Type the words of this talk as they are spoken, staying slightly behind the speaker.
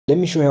let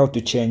me show you how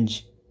to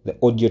change the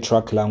audio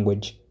track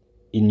language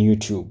in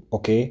YouTube.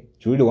 Okay,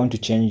 you really want to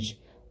change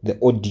the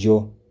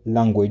audio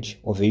language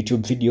of a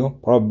YouTube video,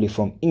 probably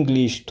from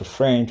English to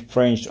French,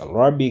 to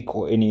Arabic,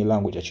 or any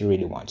language that you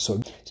really want.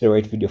 So it's the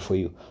right video for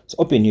you. So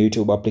open your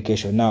YouTube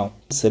application now,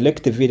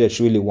 select the video that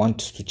you really want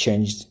to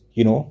change,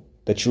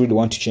 that you really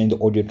want to change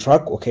the audio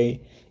track.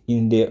 Okay,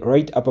 in the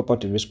right upper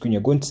part of your screen,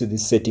 you're going to see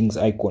this settings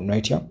icon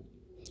right here.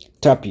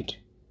 Tap it.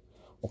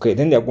 Okay,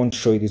 then they're going to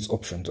show you these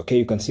options. Okay,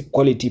 you can see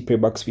quality,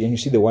 playback speed, and you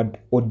see the word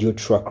audio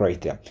track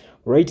right there.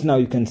 Right now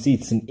you can see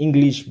it's in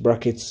English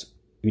brackets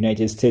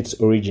United States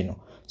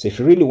original. So if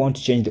you really want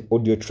to change the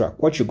audio track,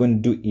 what you're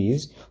going to do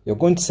is you're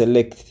going to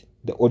select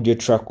the audio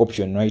track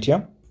option right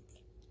here.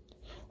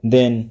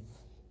 Then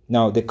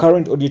now the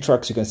current audio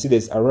tracks, you can see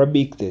there's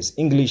Arabic, there's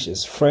English,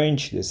 there's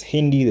French, there's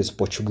Hindi, there's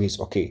Portuguese.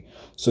 Okay,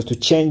 so to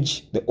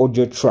change the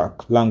audio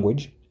track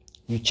language,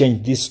 you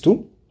change these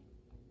two.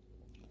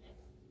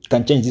 You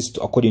can change this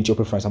to according to your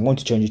preference. I'm going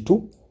to change it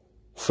to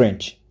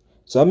French.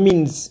 So that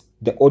means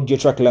the audio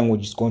track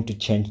language is going to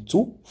change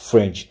to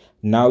French.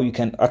 Now you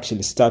can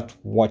actually start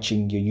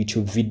watching your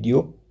YouTube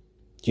video,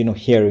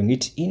 hearing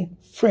it in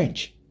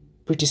French.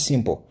 Pretty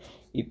simple.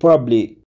 It probably